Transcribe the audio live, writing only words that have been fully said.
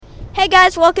Hey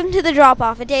guys, welcome to The Drop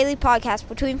Off, a daily podcast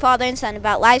between father and son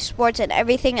about life, sports, and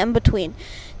everything in between.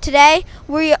 Today,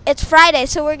 it's Friday,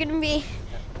 so we're going to be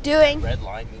doing... Red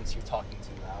line means you're talking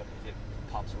too loud if it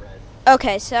pops red.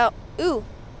 Okay, so...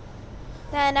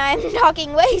 Then I'm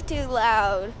talking way too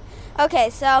loud. Okay,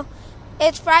 so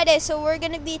it's Friday, so we're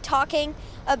going to be talking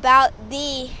about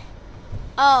the...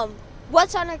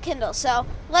 what's on our Kindle. So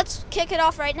let's kick it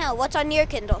off right now. What's on your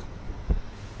Kindle?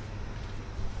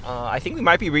 I think we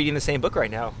might be reading the same book right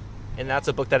now, and that's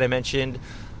a book that I mentioned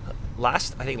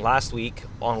last week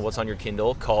on What's on Your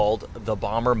Kindle called The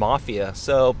Bomber Mafia.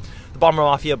 So The Bomber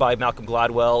Mafia by Malcolm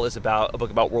Gladwell is about a book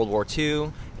about World War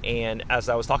II, and as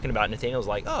I was talking about, Nathaniel was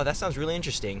like, oh, that sounds really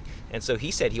interesting, and so he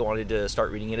said he wanted to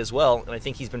start reading it as well, and I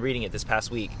think he's been reading it this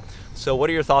past week. So what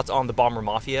are your thoughts on The Bomber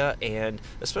Mafia, and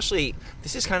especially,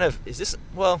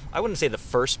 I wouldn't say the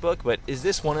first book, but is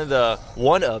this one of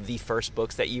the first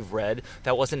books that you've read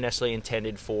that wasn't necessarily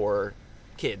intended for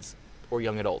kids or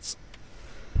young adults?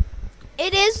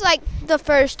 It is like the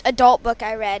first adult book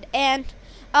I read, and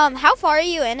how far are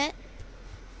you in it?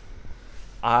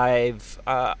 I've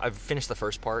finished the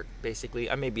first part, basically.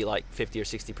 I may be like 50 or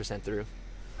 60% through.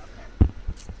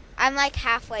 I'm like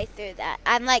halfway through that.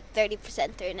 I'm like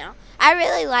 30% through now. I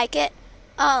really like it.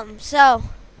 So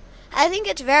I think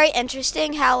it's very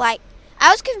interesting how, like, I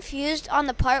was confused on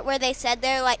the part where they said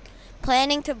they're like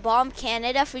planning to bomb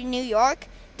Canada for New York.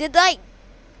 Did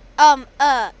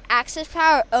Axis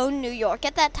Power own New York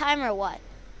at that time or what?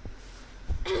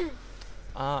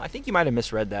 I think you might have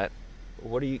misread that.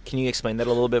 Can you explain that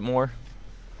a little bit more?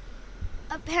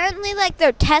 Apparently, like,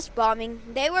 they're test bombing.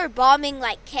 They were bombing,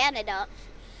 like, Canada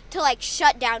to, like,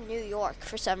 shut down New York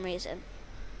for some reason.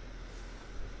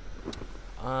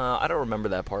 I don't remember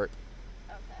that part.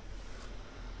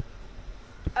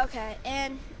 Okay,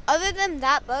 and other than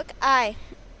that book,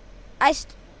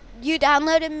 you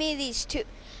downloaded me these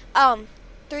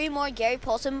three more Gary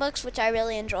Paulson books, which I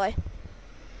really enjoy.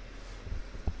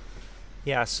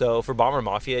 Yeah, so for Bomber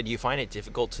Mafia, do you find it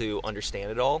difficult to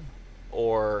understand it all?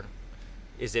 Or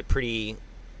is it pretty...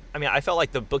 I mean, I felt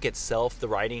like the book itself, the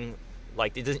writing,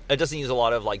 like, it doesn't use a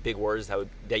lot of, like, big words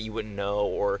that you wouldn't know,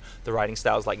 or the writing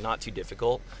style is, like, not too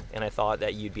difficult, and I thought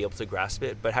that you'd be able to grasp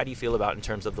it. But how do you feel about in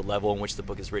terms of the level in which the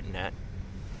book is written at?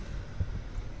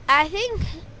 I think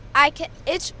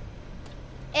it's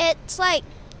like,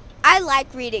 I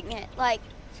like reading it. Like,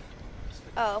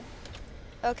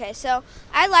 okay, so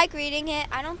I like reading it.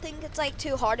 I don't think it's, like,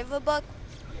 too hard of a book.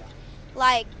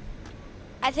 Like,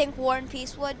 I think War and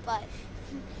Peace would, but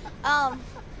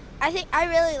I think I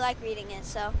really like reading it,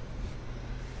 so.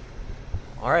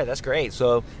 All right, that's great.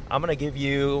 So I'm going to give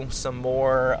you some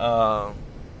more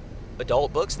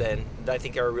adult books then that I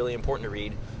think are really important to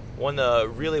read. One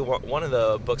of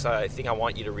the books I think I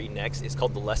want you to read next is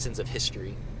called The Lessons of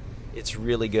History. It's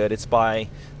really good. It's by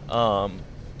a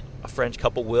French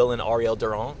couple, Will and Ariel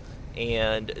Durand,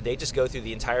 and they just go through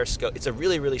the entire scope. It's a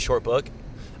really, really short book.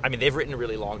 I mean, they've written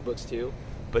really long books too,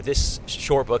 but this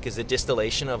short book is a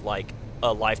distillation of like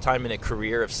a lifetime and a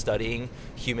career of studying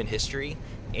human history.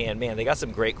 And man, they got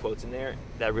some great quotes in there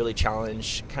that really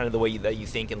challenge kind of the way that you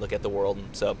think and look at the world.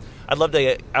 And so I'd love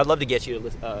to get you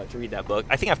to read that book.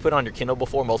 I think I've put it on your Kindle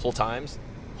before multiple times,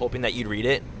 hoping that you'd read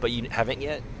it, but you haven't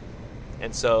yet.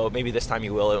 And so maybe this time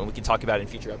you will, and we can talk about it in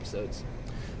future episodes.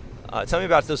 Tell me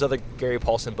about those other Gary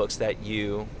Paulson books that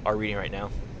you are reading right now.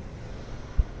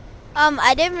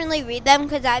 I didn't really read them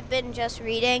because I've been just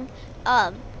reading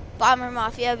Bomber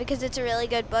Mafia because it's a really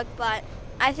good book, but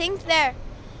I think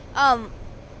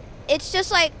it's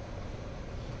just like,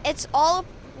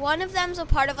 one of them's a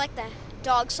part of like the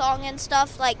Dog Song and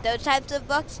stuff, like those types of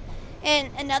books,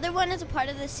 and another one is a part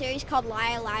of this series called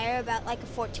Liar Liar about like a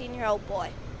 14-year-old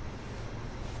boy.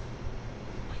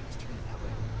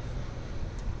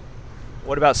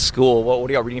 What about school? What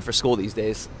are y'all reading for school these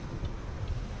days?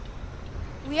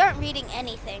 We aren't reading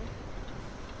anything.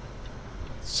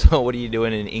 So what are you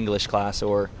doing in English class,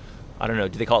 or, I don't know,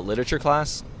 do they call it literature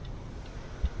class?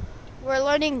 We're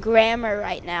learning grammar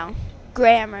right now.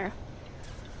 Grammar.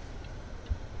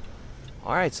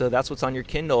 All right, so that's what's on your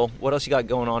Kindle. What else you got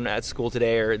going on at school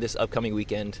today or this upcoming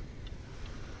weekend?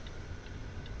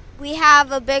 We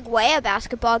have a big WAYA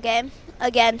basketball game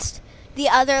against the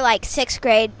other, like, 6th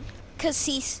grade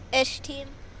Cassis-ish team.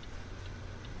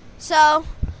 So,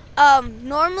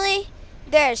 normally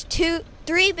there's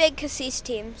three big Cassis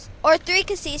teams, or 3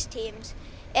 Cassis teams.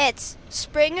 It's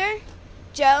Springer,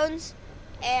 Jones,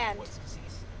 and... What's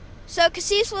Cassis? So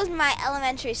Cassis was my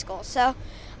elementary school. So,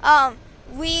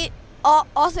 we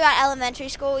all throughout elementary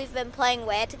school we've been playing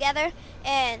WAYA together,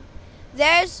 and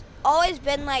there's always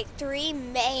been like 3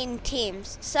 main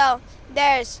teams. So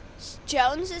there's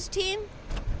Jones's team,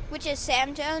 which is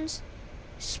Sam Jones,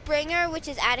 Springer, which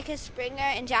is Atticus Springer,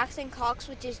 and Jackson Cox,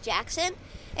 which is Jackson,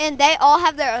 and they all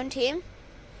have their own team.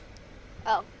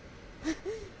 Oh.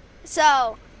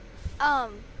 So,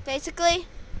 basically,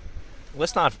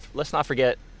 let's not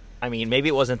forget. I mean, maybe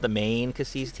it wasn't the main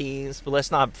Cassis teams, but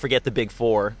let's not forget the Big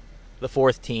Four, the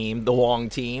fourth team, the Wong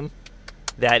team,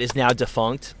 that is now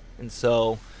defunct. And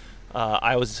so,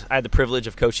 I had the privilege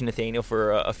of coaching Nathaniel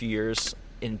for a few years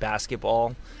in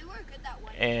basketball. we were good that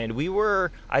one. And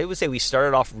I would say we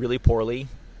started off really poorly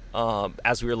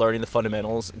as we were learning the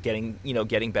fundamentals,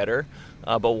 getting better.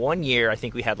 But one year, I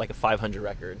think we had like a 500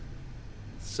 record.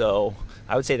 So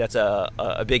I would say that's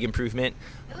a big improvement.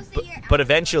 It was the year But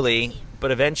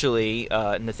after eventually,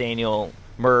 Nathaniel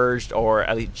merged or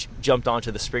at least jumped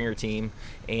onto the Springer team,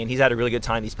 and he's had a really good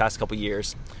time these past couple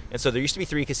years. And so there used to be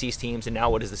 3 Cassis teams, and now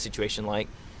what is the situation like?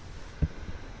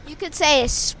 you could say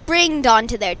springed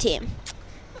onto their team.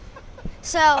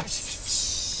 So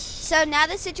now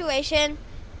the situation,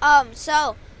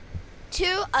 so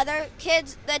I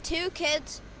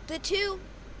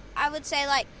would say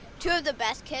like 2 of the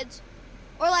best kids,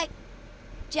 or like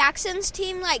Jackson's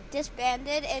team like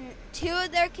disbanded, and 2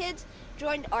 of their kids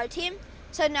joined our team.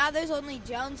 So now there's only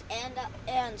Jones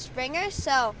and Springer.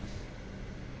 So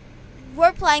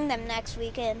we're playing them next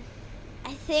weekend.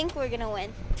 I think we're gonna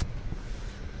win.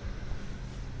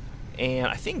 And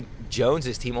I think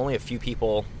Jones's team, only a few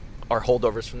people are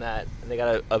holdovers from that. And they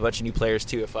got a bunch of new players,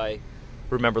 too, if I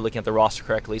remember looking at the roster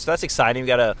correctly. So that's exciting. We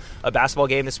got a basketball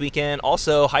game this weekend.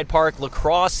 Also, Hyde Park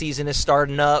lacrosse season is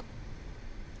starting up.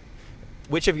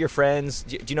 Which of your friends,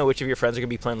 do you know which of your friends are going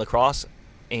to be playing lacrosse?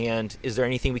 And is there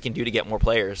anything we can do to get more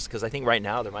players? Because I think right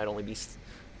now there might only be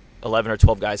 11 or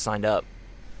 12 guys signed up.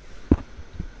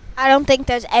 I don't think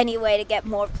there's any way to get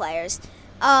more players.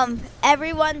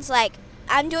 Everyone's like,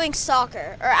 I'm doing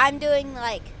soccer, or I'm doing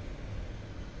like,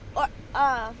 or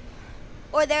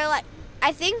they're like,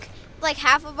 I think like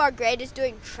half of our grade is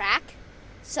doing track,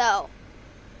 so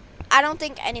I don't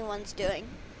think anyone's doing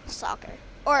soccer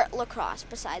or lacrosse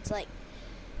besides like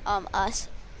us,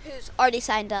 who's already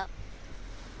signed up.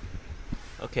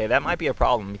 Okay, that might be a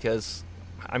problem because,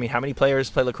 I mean, how many players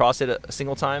play lacrosse at a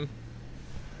single time?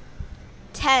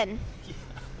 10.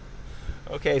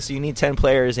 Okay, so you need 10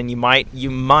 players, and you might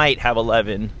have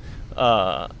 11.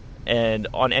 And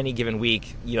on any given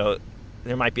week,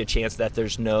 there might be a chance that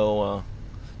there's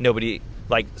nobody.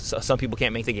 Like some people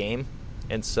can't make the game,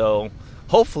 and so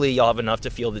hopefully y'all have enough to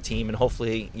field the team, and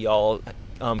hopefully y'all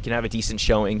can have a decent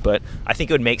showing. But I think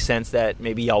it would make sense that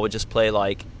maybe y'all would just play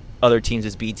like other teams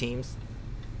as B teams,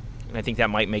 and I think that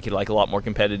might make it like a lot more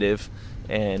competitive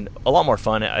and a lot more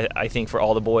fun. I think for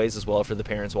all the boys as well as for the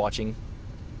parents watching.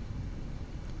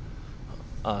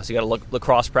 So you got a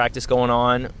lacrosse practice going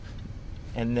on,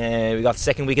 and then we got the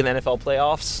second week of the NFL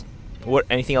playoffs.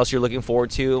 Anything else you're looking forward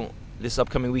to this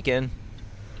upcoming weekend?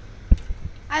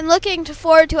 I'm looking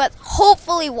forward to it.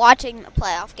 Hopefully, watching the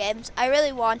playoff games. I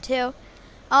really want to.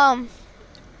 A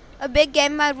big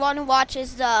game I'd want to watch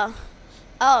is the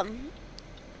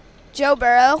Joe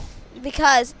Burrow,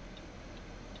 because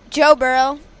Joe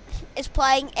Burrow is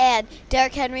playing, and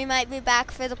Derrick Henry might be back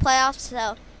for the playoffs.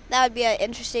 So that would be an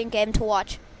interesting game to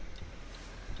watch.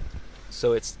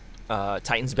 So it's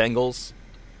Titans-Bengals.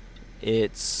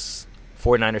 It's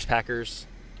 49ers-Packers,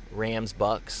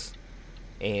 Rams-Bucks,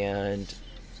 and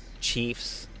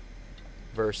Chiefs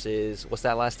versus, what's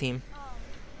that last team?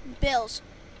 Bills.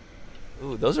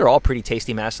 Ooh, those are all pretty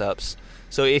tasty matchups.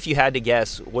 So if you had to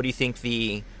guess, what do you think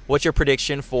what's your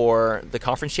prediction for the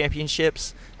conference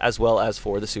championships as well as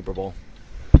for the Super Bowl?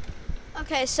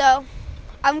 Okay, so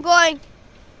I'm going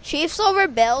Chiefs over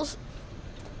Bills.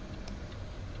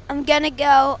 I'm going to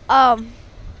go,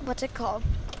 what's it called?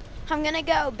 I'm going to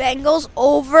go Bengals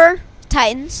over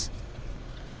Titans.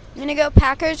 I'm going to go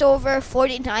Packers over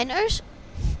 49ers.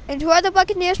 And who are the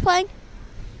Buccaneers playing?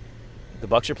 The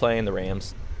Bucs are playing the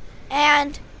Rams.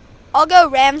 And I'll go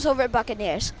Rams over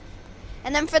Buccaneers.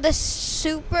 And then for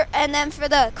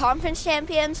the conference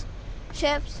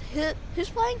championships, who's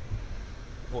playing?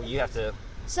 Well, you have to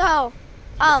So,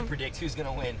 predict who's going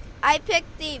to win. I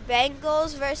picked the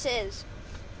Bengals versus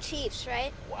Chiefs,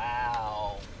 right?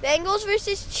 Wow. Bengals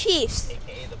versus Chiefs.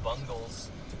 AKA the Bungles.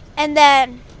 And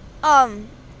then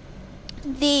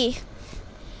the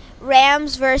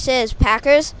Rams versus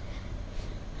Packers.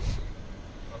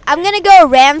 I'm going to go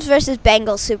Rams versus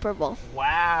Bengals Super Bowl.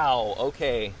 Wow.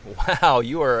 Okay. Wow.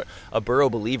 You are a Burrow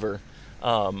believer.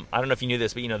 I don't know if you knew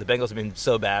this, but the Bengals have been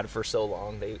so bad for so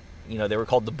long. They were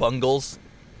called the Bungles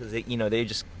because they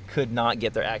just could not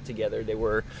get their act together.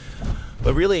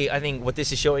 But really, I think what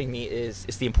this is showing me is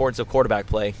the importance of quarterback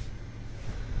play.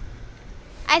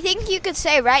 I think you could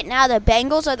say right now the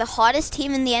Bengals are the hottest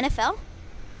team in the NFL.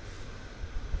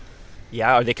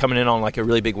 Yeah, are they coming in on like a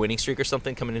really big winning streak or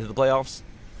something coming into the playoffs?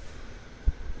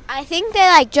 I think they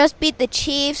like just beat the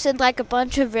Chiefs and like a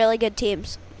bunch of really good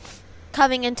teams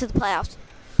coming into the playoffs.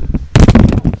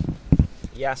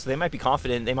 Yeah, so they might be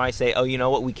confident. They might say, "Oh, you know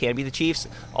what? We can be the Chiefs."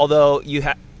 Although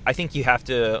I think you have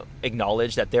to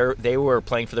acknowledge that they were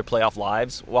playing for their playoff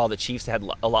lives, while the Chiefs had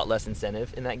a lot less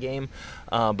incentive in that game.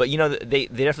 But you know, they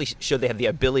definitely showed they have the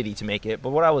ability to make it. But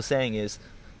what I was saying is,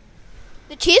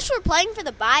 the Chiefs were playing for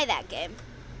the bye that game.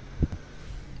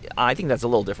 I think that's a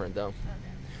little different, though. Okay.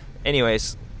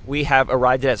 Anyways, we have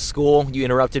arrived at school. You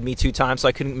interrupted me 2 times, so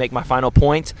I couldn't make my final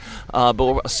point. But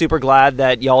we're super glad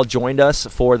that y'all joined us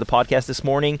for the podcast this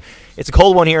morning. It's a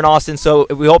cold one here in Austin, so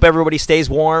we hope everybody stays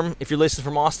warm. If you're listening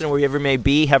from Austin, wherever you may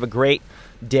be, have a great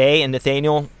day. And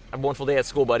Nathaniel, have a wonderful day at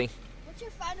school, buddy. What's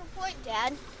your final point,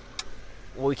 Dad?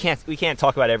 Well, we can't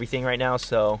talk about everything right now,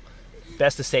 so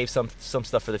best to save some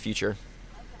stuff for the future.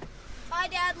 Okay. Bye,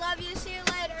 Dad. Love you. See you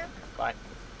later. Bye.